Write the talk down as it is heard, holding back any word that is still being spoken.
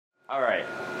Alright,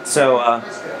 so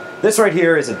this right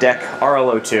here is a DEC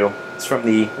RL02. It's from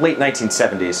the late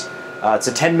 1970s. It's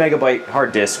a 10 megabyte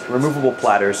hard disk, removable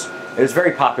platters. It was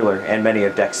very popular in many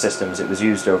of DEC's systems. It was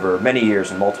used over many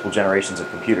years in multiple generations of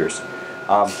computers.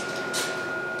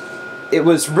 It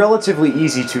was relatively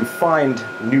easy to find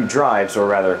new drives, or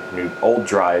rather new old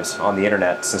drives, on the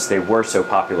internet since they were so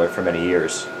popular for many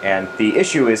years. And the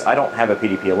issue is I don't have a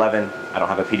PDP-11, I don't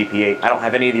have a PDP-8, I don't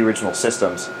have any of the original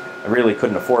systems. I really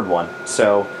couldn't afford one.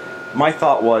 So my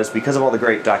thought was, because of all the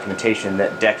great documentation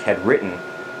that DEC had written,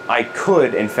 I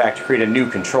could in fact create a new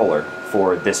controller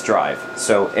for this drive.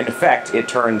 So in effect it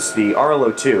turns the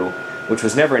RL02, which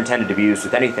was never intended to be used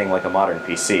with anything like a modern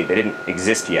PC, they didn't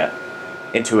exist yet,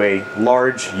 into a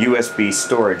large USB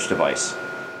storage device.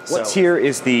 What's here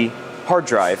is the hard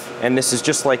drive, and this is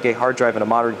just like a hard drive in a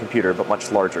modern computer, but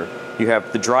much larger. You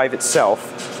have the drive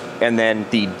itself, and then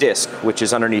the disk, which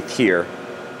is underneath here,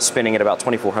 spinning at about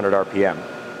 2400 RPM.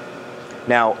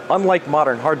 Now, unlike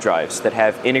modern hard drives that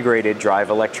have integrated drive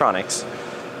electronics,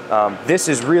 this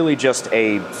is really just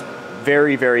a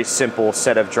very, very simple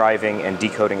set of driving and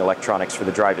decoding electronics for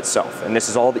the drive itself, and this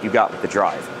is all that you got with the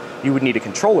drive. You would need a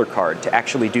controller card to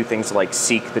actually do things like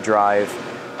seek the drive,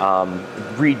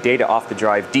 read data off the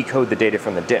drive, decode the data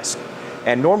from the disk.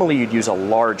 And normally you'd use a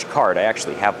large card. I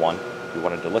actually have one, if you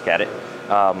wanted to look at it.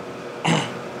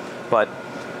 But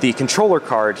the controller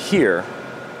card here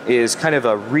is kind of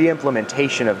a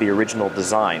re-implementation of the original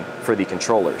design for the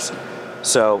controllers.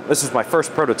 So this is my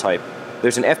first prototype.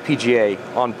 There's an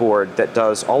FPGA on board that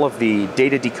does all of the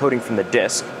data decoding from the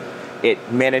disk.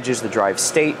 It manages the drive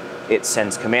state. It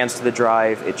sends commands to the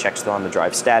drive, it checks on the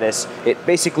drive status. It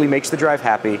basically makes the drive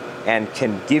happy and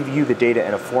can give you the data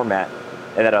in a format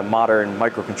that a modern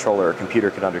microcontroller or computer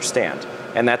can understand.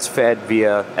 And that's fed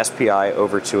via SPI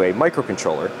over to a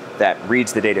microcontroller that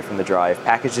reads the data from the drive,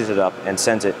 packages it up, and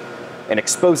sends it, and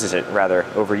exposes it, rather,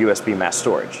 over USB mass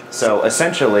storage. So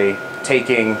essentially,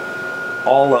 taking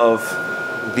all of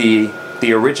the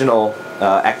original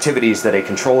activities that a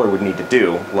controller would need to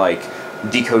do, like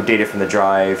decode data from the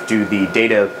drive, do the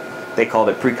data, they called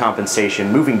it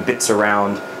pre-compensation, moving bits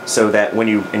around so that when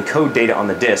you encode data on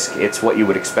the disk, it's what you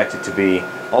would expect it to be,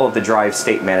 all of the drive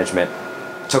state management.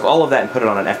 Took all of that and put it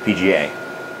on an FPGA.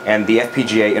 And the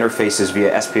FPGA interfaces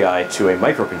via SPI to a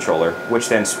microcontroller, which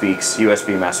then speaks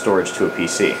USB mass storage to a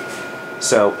PC.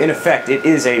 So in effect, it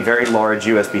is a very large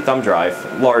USB thumb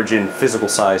drive, large in physical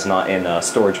size, not in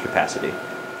storage capacity.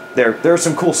 There are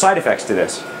some cool side effects to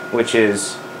this, which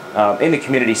is in the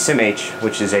community, SimH,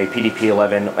 which is a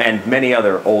PDP-11 and many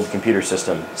other old computer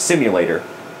system simulator,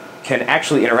 can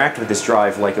actually interact with this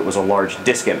drive like it was a large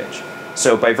disk image.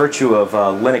 So by virtue of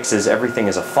Linux's everything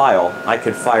is a file, I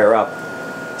could fire up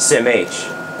SimH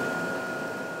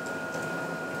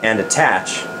and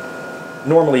attach.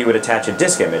 Normally you would attach a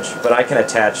disk image, but I can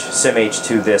attach SimH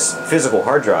to this physical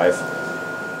hard drive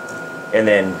and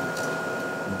then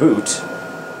boot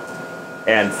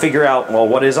and figure out, well,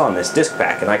 what is on this disk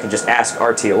pack, and I can just ask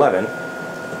RT11,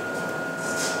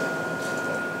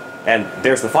 and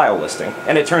there's the file listing.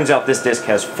 And it turns out this disk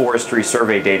has forestry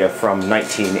survey data from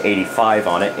 1985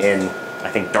 on it in, I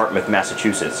think, Dartmouth,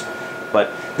 Massachusetts.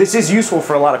 But this is useful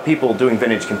for a lot of people doing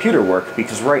vintage computer work,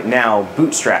 because right now,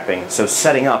 bootstrapping, so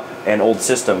setting up an old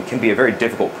system, can be a very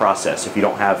difficult process if you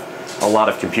don't have a lot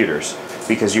of computers,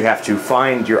 because you have to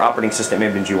find your operating system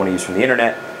image you want to use from the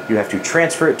internet. You have to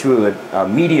transfer it to a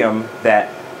medium that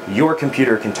your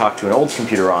computer can talk to an old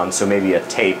computer on, so maybe a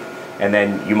tape, and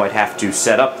then you might have to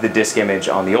set up the disk image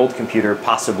on the old computer.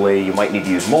 Possibly you might need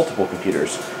to use multiple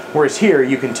computers. Whereas here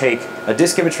you can take a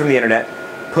disk image from the internet,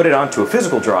 put it onto a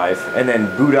physical drive, and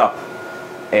then boot up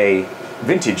a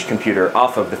vintage computer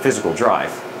off of the physical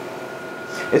drive.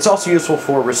 It's also useful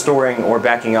for restoring or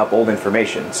backing up old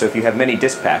information. So if you have many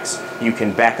disk packs, you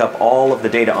can back up all of the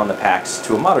data on the packs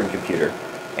to a modern computer,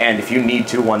 and if you need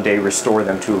to one day, restore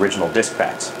them to original disk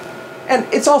packs. And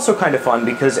it's also kind of fun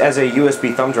because as a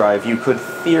USB thumb drive, you could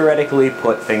theoretically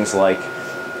put things like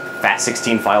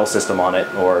FAT16 file system on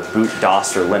it, or boot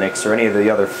DOS or Linux, or any of the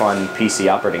other fun PC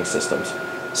operating systems.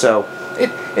 So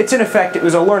it's in effect, it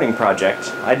was a learning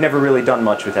project. I'd never really done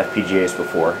much with FPGAs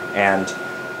before, and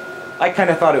I kind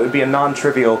of thought it would be a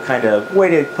non-trivial kind of way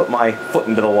to put my foot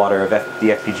into the water of the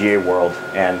FPGA world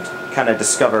and kind of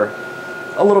discover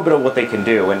a little bit of what they can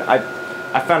do. And I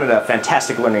found it a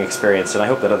fantastic learning experience, and I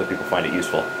hope that other people find it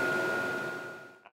useful.